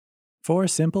4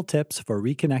 simple tips for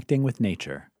reconnecting with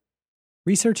nature.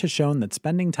 Research has shown that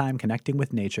spending time connecting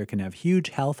with nature can have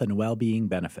huge health and well-being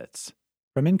benefits.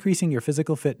 From increasing your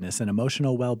physical fitness and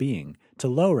emotional well-being to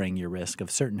lowering your risk of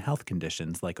certain health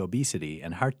conditions like obesity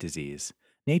and heart disease,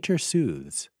 nature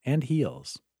soothes and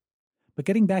heals. But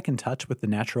getting back in touch with the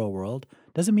natural world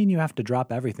doesn't mean you have to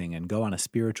drop everything and go on a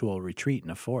spiritual retreat in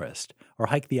a forest or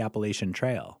hike the Appalachian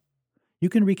Trail. You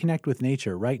can reconnect with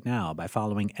nature right now by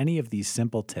following any of these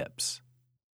simple tips.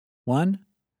 1.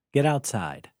 Get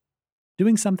outside.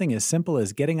 Doing something as simple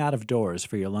as getting out of doors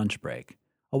for your lunch break.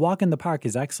 A walk in the park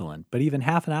is excellent, but even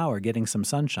half an hour getting some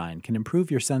sunshine can improve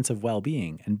your sense of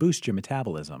well-being and boost your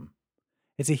metabolism.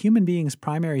 It's a human being's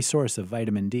primary source of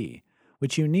vitamin D,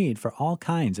 which you need for all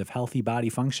kinds of healthy body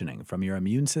functioning, from your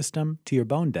immune system to your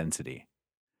bone density.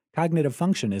 Cognitive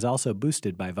function is also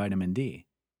boosted by vitamin D.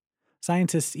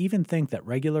 Scientists even think that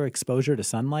regular exposure to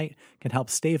sunlight can help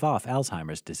stave off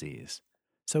Alzheimer's disease.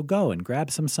 So go and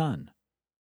grab some sun.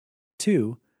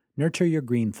 2. Nurture your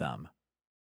green thumb.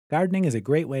 Gardening is a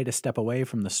great way to step away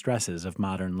from the stresses of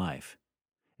modern life.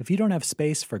 If you don't have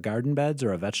space for garden beds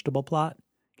or a vegetable plot,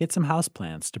 get some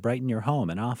houseplants to brighten your home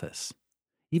and office.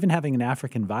 Even having an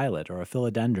African violet or a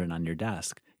philodendron on your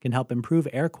desk can help improve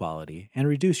air quality and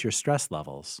reduce your stress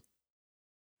levels.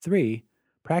 3.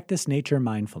 Practice nature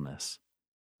mindfulness.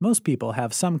 Most people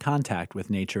have some contact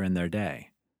with nature in their day.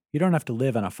 You don't have to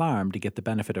live on a farm to get the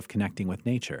benefit of connecting with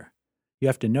nature. You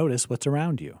have to notice what's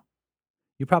around you.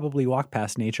 You probably walk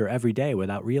past nature every day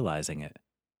without realizing it.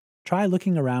 Try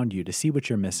looking around you to see what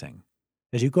you're missing.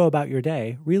 As you go about your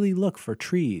day, really look for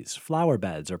trees, flower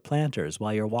beds, or planters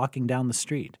while you're walking down the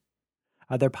street.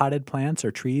 Are there potted plants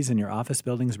or trees in your office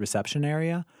building's reception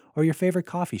area or your favorite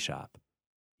coffee shop?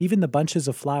 Even the bunches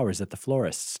of flowers at the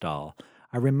florist's stall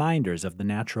are reminders of the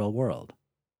natural world.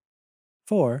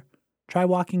 4. Try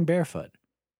walking barefoot.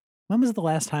 When was the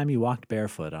last time you walked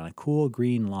barefoot on a cool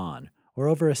green lawn, or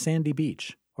over a sandy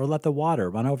beach, or let the water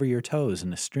run over your toes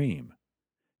in a stream?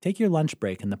 Take your lunch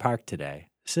break in the park today,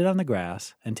 sit on the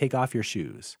grass, and take off your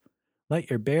shoes.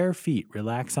 Let your bare feet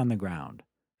relax on the ground.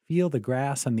 Feel the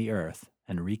grass and the earth,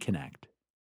 and reconnect.